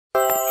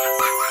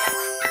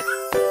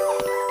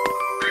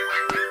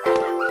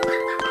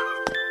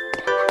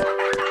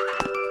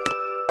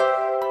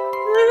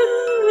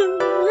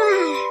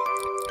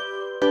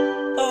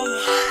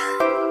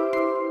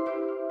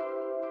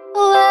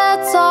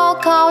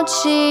count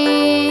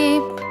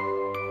sheep.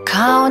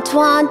 Count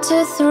 1,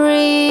 2,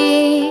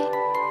 3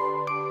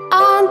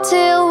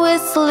 until we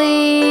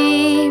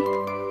sleep.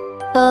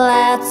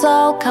 Let's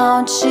all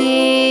count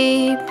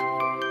sheep.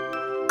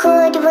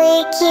 Could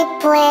we keep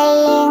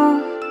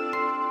playing,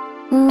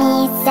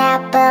 Miss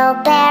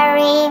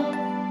Appleberry?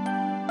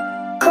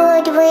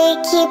 Could we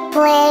keep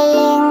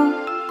playing?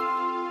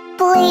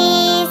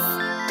 Please,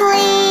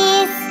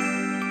 please.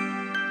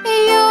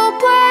 You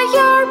play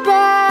your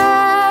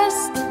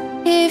best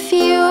if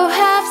you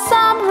have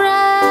some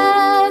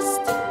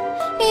rest.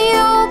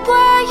 You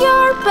play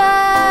your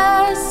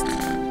best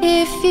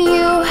if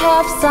you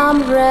have some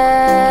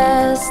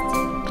rest.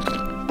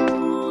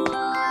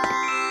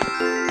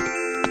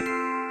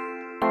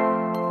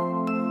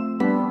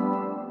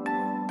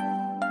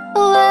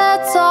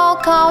 Let's all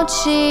count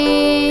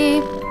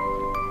sheep.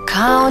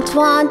 Count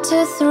 1,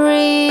 2,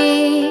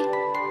 3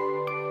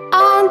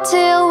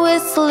 until we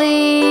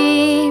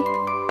sleep.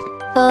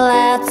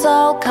 Let's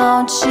all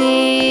count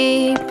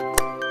sheep.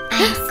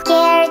 I'm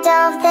scared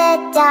of the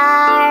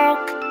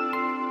dark,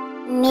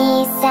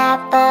 Miss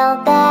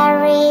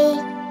Appleberry.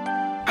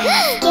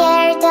 I'm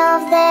scared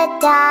of the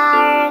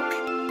dark.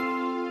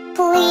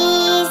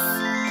 Please,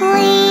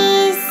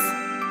 please.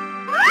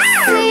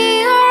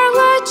 See our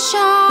light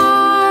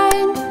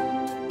shine,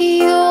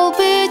 you'll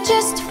be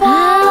just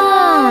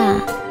fine.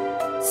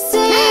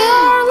 See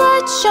our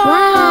light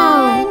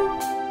shine,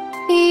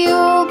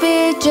 you'll be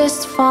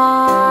just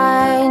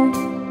fine.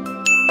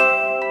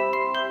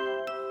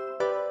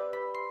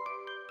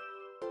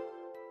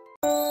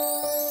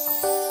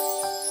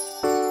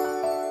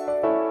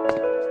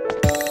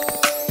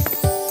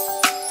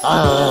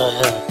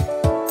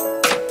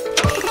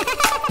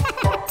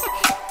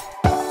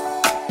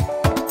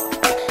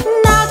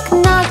 Knock,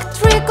 knock,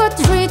 trick or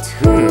treat,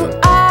 who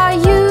are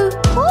you?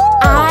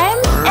 I'm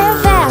a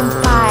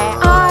vampire,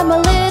 I'm a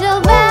little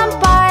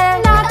vampire.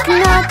 Knock,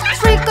 knock,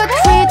 trick or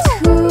treat,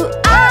 who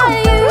are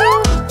you?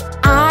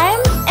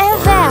 I'm a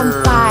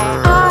vampire,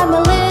 I'm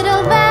a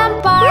little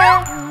vampire.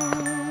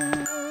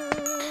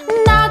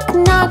 Knock,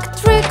 knock,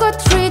 trick or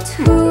treat,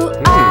 who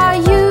are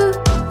you?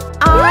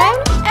 I'm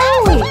a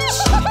witch,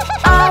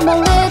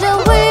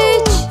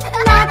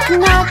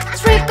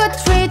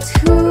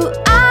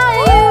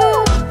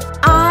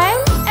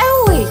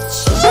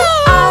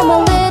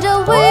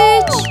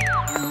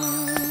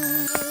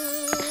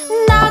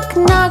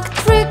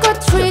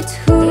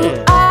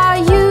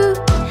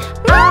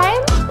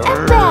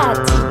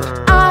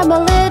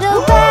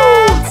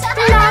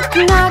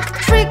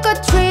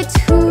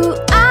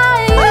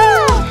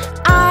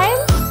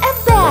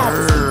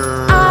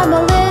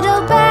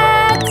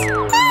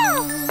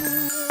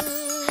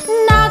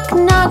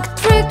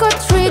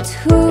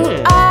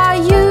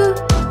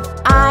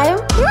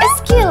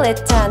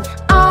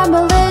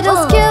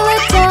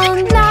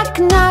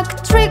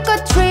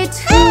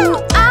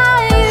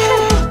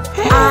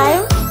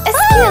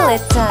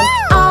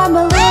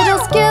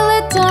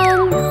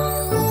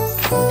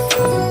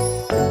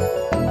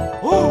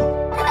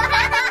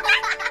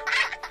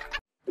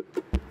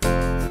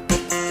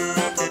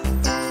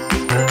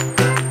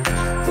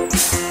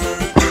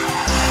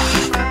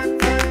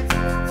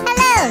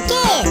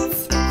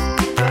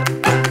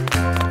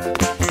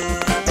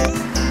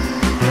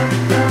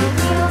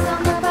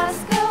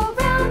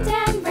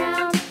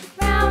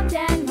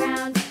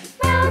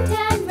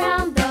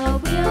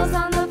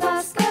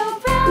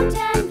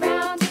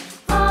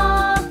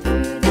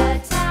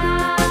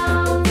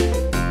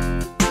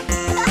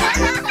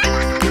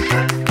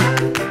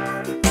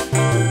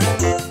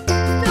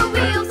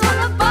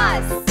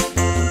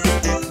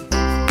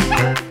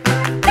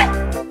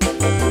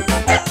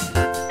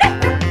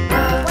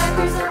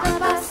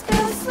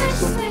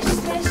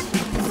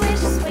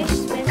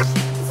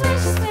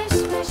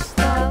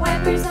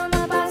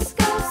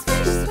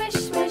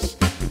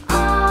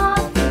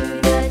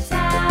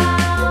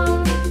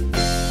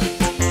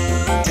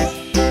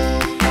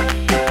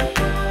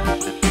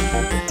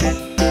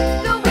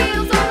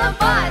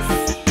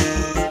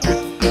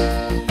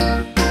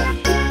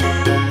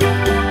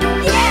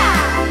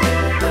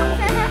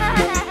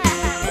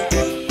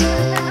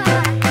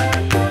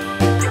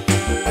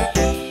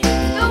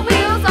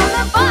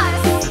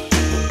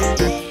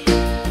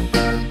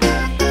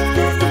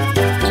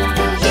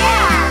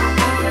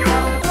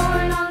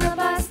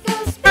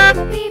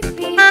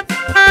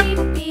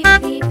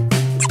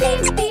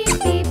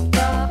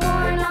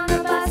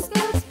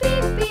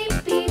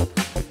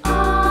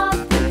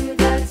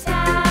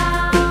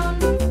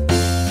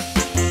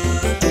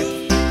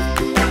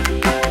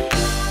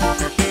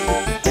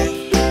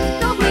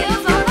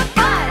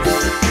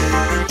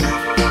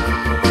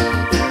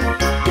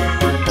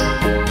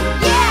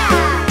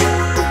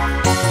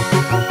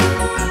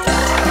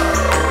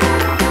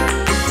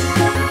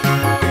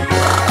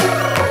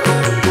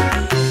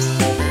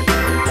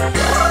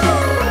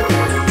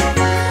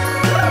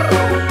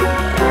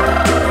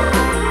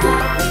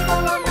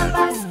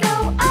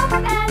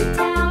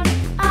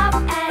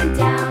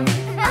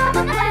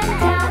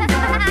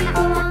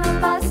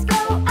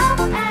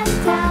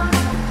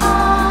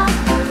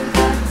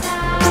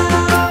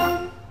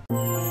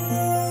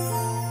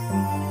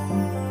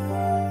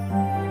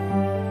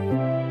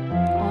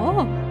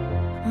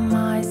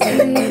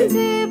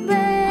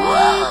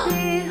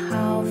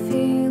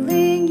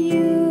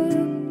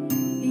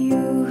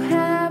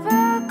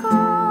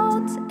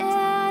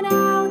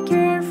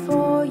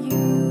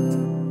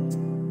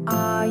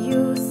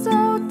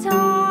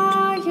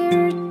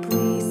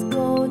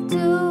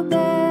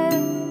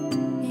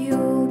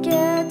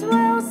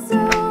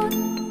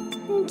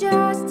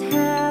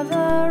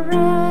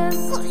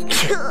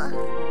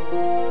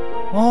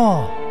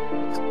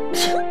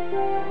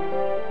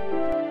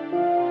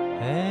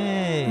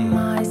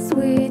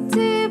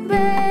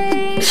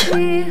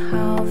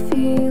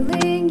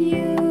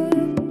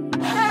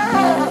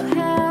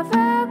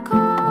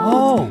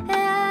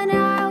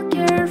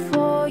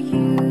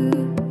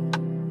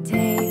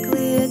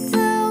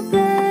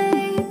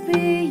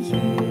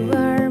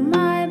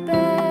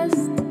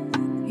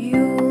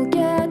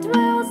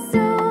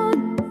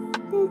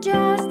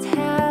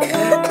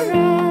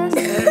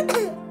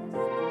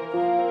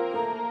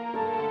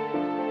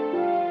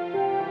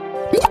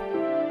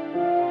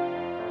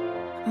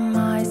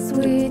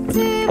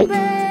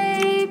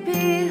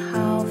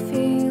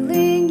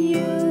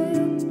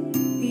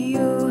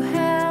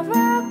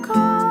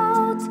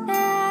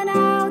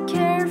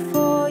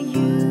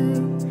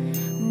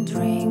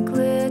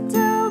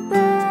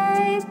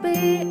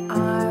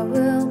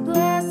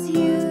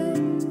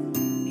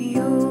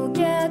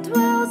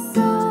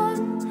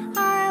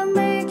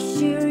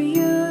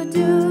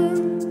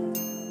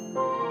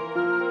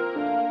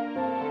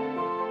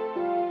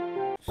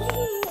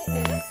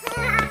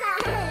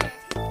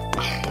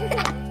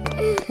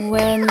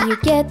 When you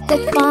get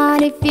that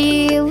funny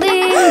feeling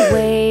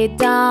way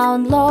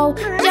down low,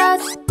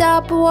 just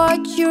stop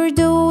what you're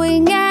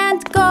doing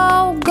and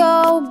go,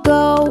 go,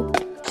 go.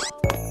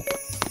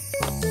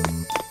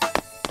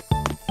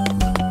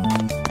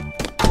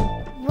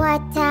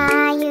 What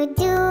are you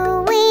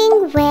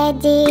doing? Where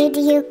did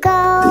you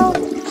go?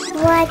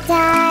 What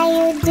are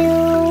you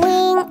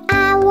doing?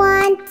 I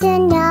want to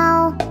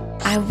know.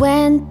 I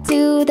went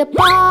to the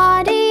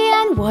party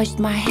and washed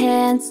my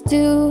hands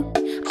too.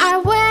 I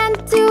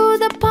went to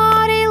the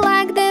party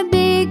like the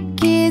big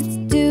kids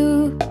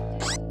do.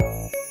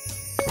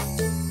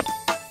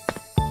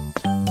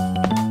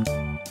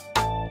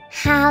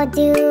 How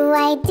do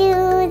I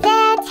do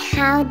that?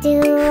 How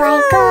do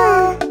I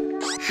go?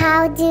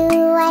 How do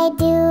I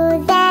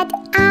do that?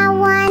 I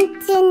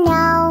want to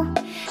know.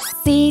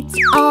 Sit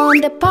on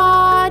the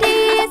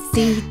party,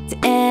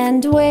 sit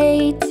and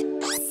wait.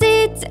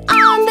 Sit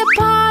on the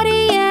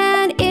party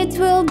and it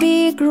will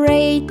be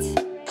great.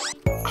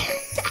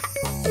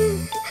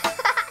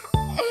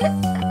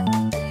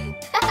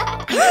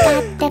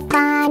 Got the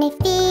funny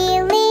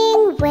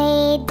feeling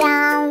way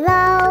down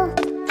low.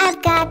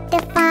 I've got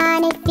the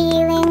funny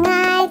feeling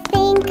I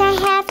think I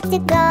have to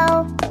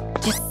go.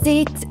 Just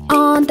sit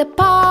on the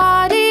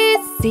party,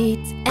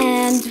 sit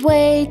and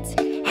wait.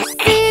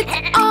 Sit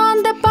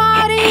on the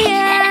party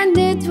and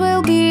it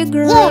will be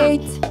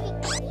great.